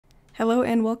Hello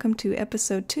and welcome to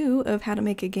episode 2 of How to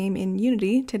Make a Game in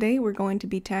Unity. Today we're going to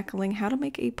be tackling how to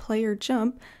make a player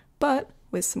jump, but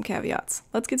with some caveats.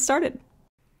 Let's get started.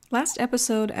 Last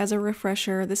episode, as a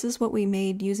refresher, this is what we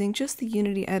made using just the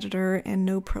Unity editor and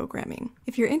no programming.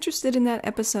 If you're interested in that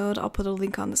episode, I'll put a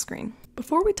link on the screen.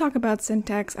 Before we talk about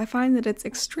syntax, I find that it's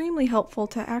extremely helpful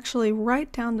to actually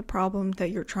write down the problem that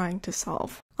you're trying to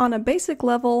solve. On a basic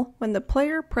level, when the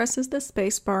player presses the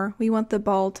spacebar, we want the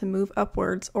ball to move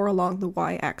upwards or along the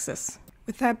y-axis.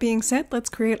 With that being said, let's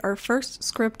create our first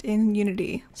script in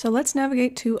Unity. So let's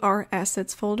navigate to our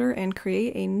Assets folder and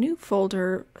create a new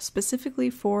folder specifically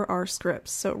for our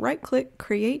scripts. So right-click,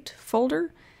 Create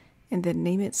Folder, and then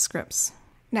name it Scripts.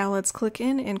 Now let's click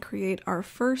in and create our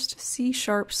first C#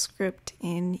 script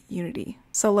in Unity.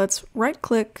 So let's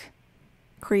right-click,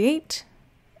 Create,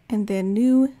 and then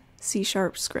New C#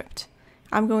 script.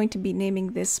 I'm going to be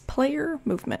naming this Player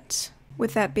Movement.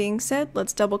 With that being said,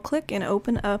 let's double-click and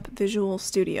open up Visual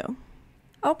Studio.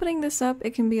 Opening this up,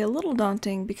 it can be a little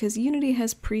daunting because Unity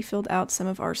has pre-filled out some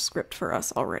of our script for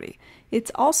us already.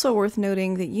 It's also worth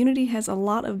noting that Unity has a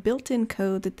lot of built-in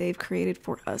code that they've created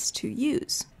for us to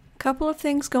use. Couple of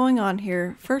things going on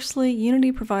here. Firstly,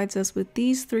 Unity provides us with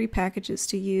these 3 packages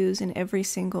to use in every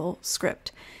single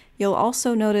script. You'll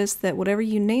also notice that whatever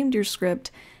you named your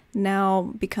script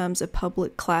now becomes a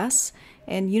public class,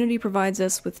 and Unity provides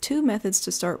us with 2 methods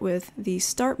to start with, the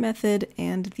start method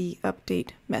and the update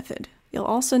method. You'll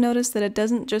also notice that it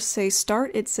doesn't just say start,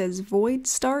 it says void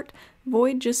start.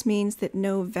 Void just means that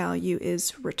no value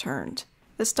is returned.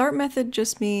 The start method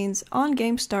just means on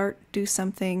game start, do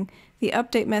something. The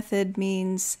update method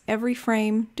means every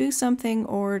frame, do something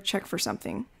or check for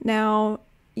something. Now,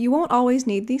 you won't always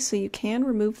need these, so you can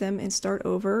remove them and start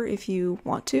over if you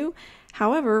want to.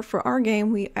 However, for our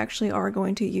game, we actually are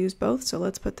going to use both, so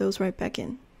let's put those right back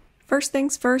in. First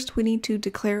things first, we need to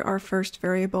declare our first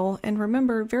variable, and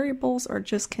remember, variables are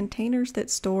just containers that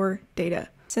store data.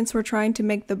 Since we're trying to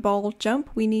make the ball jump,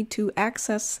 we need to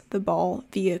access the ball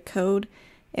via code,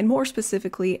 and more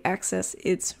specifically, access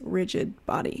its rigid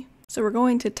body. So we're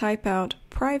going to type out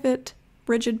private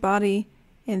rigid body,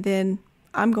 and then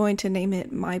I'm going to name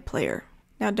it my player.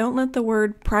 Now don't let the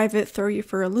word private throw you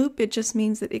for a loop, it just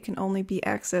means that it can only be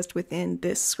accessed within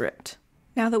this script.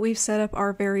 Now that we've set up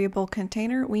our variable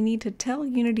container, we need to tell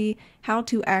Unity how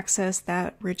to access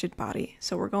that rigid body.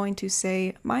 So we're going to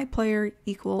say myPlayer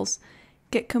equals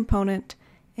getComponent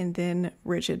and then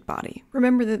rigid body.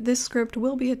 Remember that this script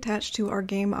will be attached to our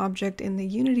game object in the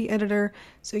Unity editor,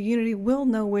 so Unity will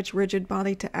know which rigid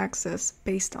body to access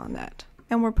based on that.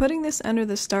 And we're putting this under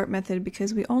the start method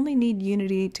because we only need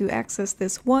Unity to access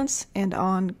this once and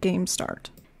on game start.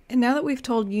 And now that we've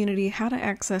told Unity how to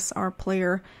access our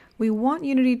player, we want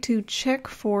Unity to check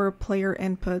for player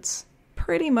inputs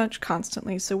pretty much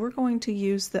constantly, so we're going to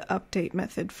use the update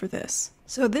method for this.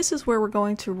 So this is where we're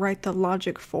going to write the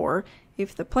logic for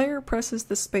if the player presses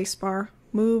the spacebar,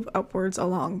 move upwards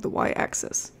along the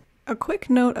y-axis. A quick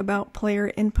note about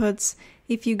player inputs.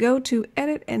 If you go to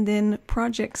Edit and then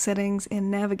Project Settings and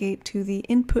navigate to the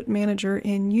Input Manager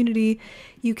in Unity,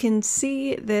 you can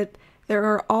see that there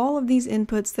are all of these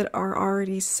inputs that are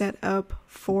already set up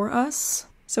for us.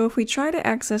 So if we try to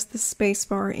access the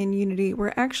spacebar in Unity,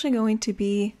 we're actually going to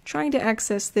be trying to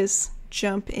access this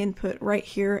jump input right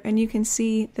here, and you can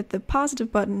see that the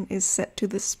positive button is set to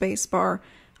the spacebar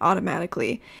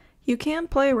automatically. You can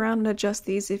play around and adjust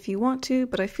these if you want to,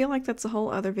 but I feel like that's a whole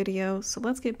other video, so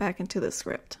let's get back into the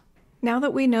script. Now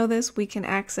that we know this, we can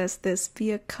access this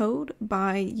via code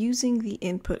by using the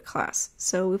input class.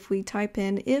 So if we type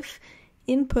in if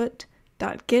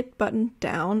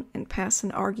input.getButtonDown and pass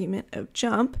an argument of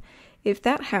jump, if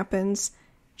that happens,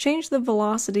 change the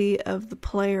velocity of the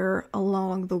player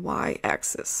along the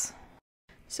y-axis.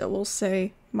 So we'll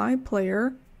say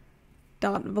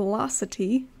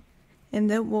myPlayer.velocity, and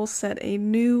then we'll set a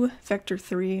new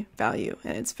vector3 value,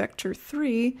 and it's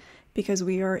vector3 because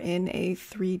we are in a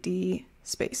 3D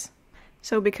space.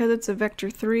 So because it's a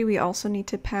vector3, we also need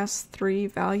to pass 3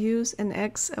 values, an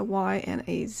x, a y, and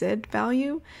a z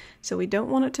value. So we don't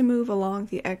want it to move along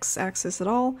the x-axis at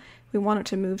all. We want it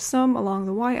to move some along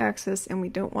the y-axis, and we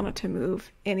don't want it to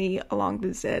move any along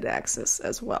the z-axis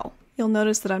as well. You'll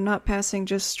notice that I'm not passing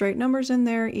just straight numbers in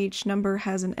there. Each number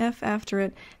has an f after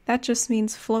it. That just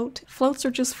means float. Floats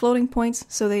are just floating points,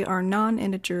 so they are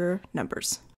non-integer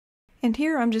numbers. And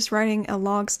here I'm just writing a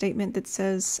log statement that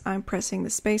says I'm pressing the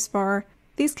spacebar.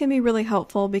 These can be really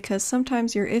helpful because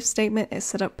sometimes your if statement is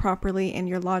set up properly and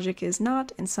your logic is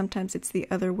not, and sometimes it's the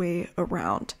other way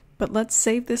around. But let's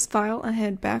save this file and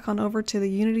head back on over to the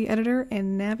Unity editor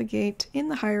and navigate in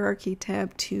the Hierarchy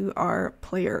tab to our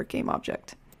player game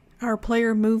object. Our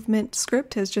player movement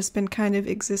script has just been kind of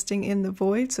existing in the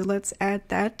void, so let's add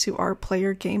that to our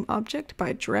player game object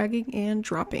by dragging and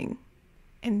dropping.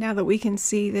 And now that we can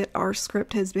see that our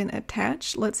script has been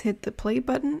attached, let's hit the play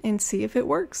button and see if it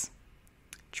works.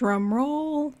 Drum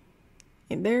roll.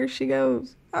 And there she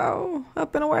goes. Oh,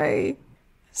 up and away.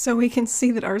 So we can see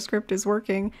that our script is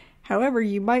working. However,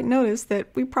 you might notice that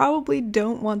we probably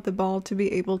don't want the ball to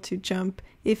be able to jump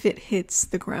if it hits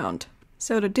the ground.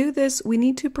 So to do this, we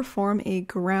need to perform a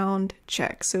ground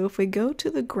check. So if we go to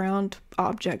the ground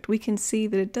object, we can see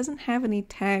that it doesn't have any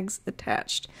tags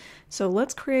attached. So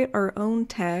let's create our own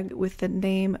tag with the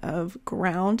name of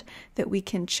ground that we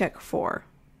can check for.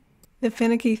 The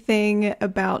finicky thing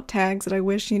about tags that I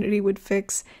wish Unity would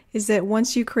fix is that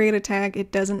once you create a tag,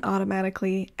 it doesn't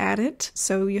automatically add it.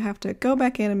 So you have to go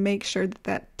back in and make sure that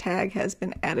that tag has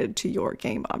been added to your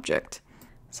game object.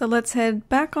 So let's head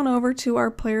back on over to our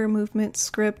player movement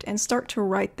script and start to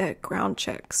write that ground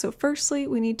check. So firstly,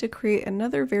 we need to create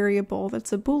another variable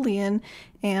that's a Boolean,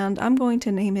 and I'm going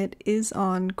to name it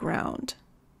isOnGround.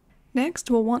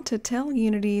 Next, we'll want to tell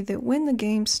Unity that when the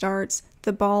game starts,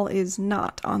 the ball is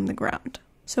not on the ground.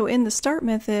 So in the start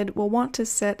method, we'll want to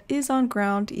set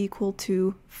isOnGround equal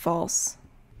to false.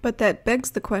 But that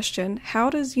begs the question, how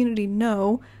does Unity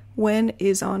know when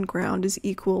isOnGround is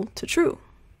equal to true?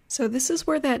 So this is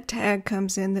where that tag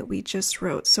comes in that we just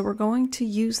wrote. So we're going to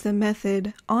use the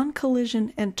method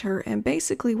onCollisionEnter, and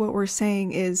basically what we're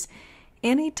saying is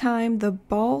anytime the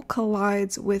ball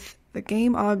collides with the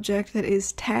game object that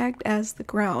is tagged as the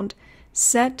ground,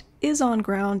 set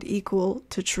isOnGround equal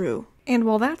to true. And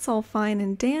while that's all fine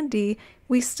and dandy,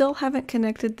 we still haven't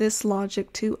connected this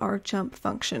logic to our jump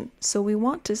function. So we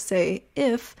want to say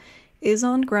if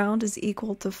isOnGround is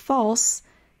equal to false,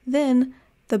 then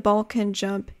the ball can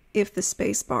jump if the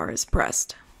space bar is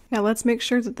pressed. Now let's make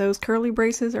sure that those curly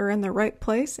braces are in the right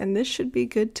place, and this should be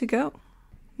good to go.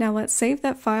 Now let's save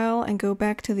that file and go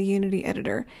back to the Unity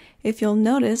editor. If you'll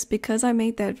notice, because I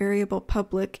made that variable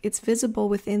public, it's visible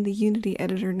within the Unity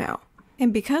editor now.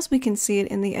 And because we can see it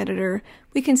in the editor,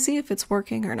 we can see if it's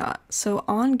working or not. So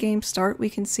on game start, we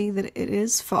can see that it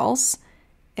is false,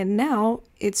 and now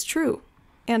it's true.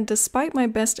 And despite my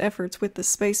best efforts with the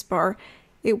spacebar,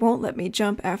 it won't let me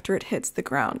jump after it hits the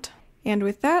ground. And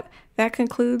with that, that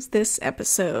concludes this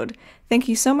episode. Thank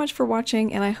you so much for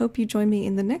watching, and I hope you join me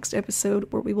in the next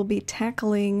episode where we will be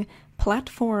tackling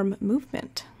platform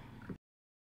movement.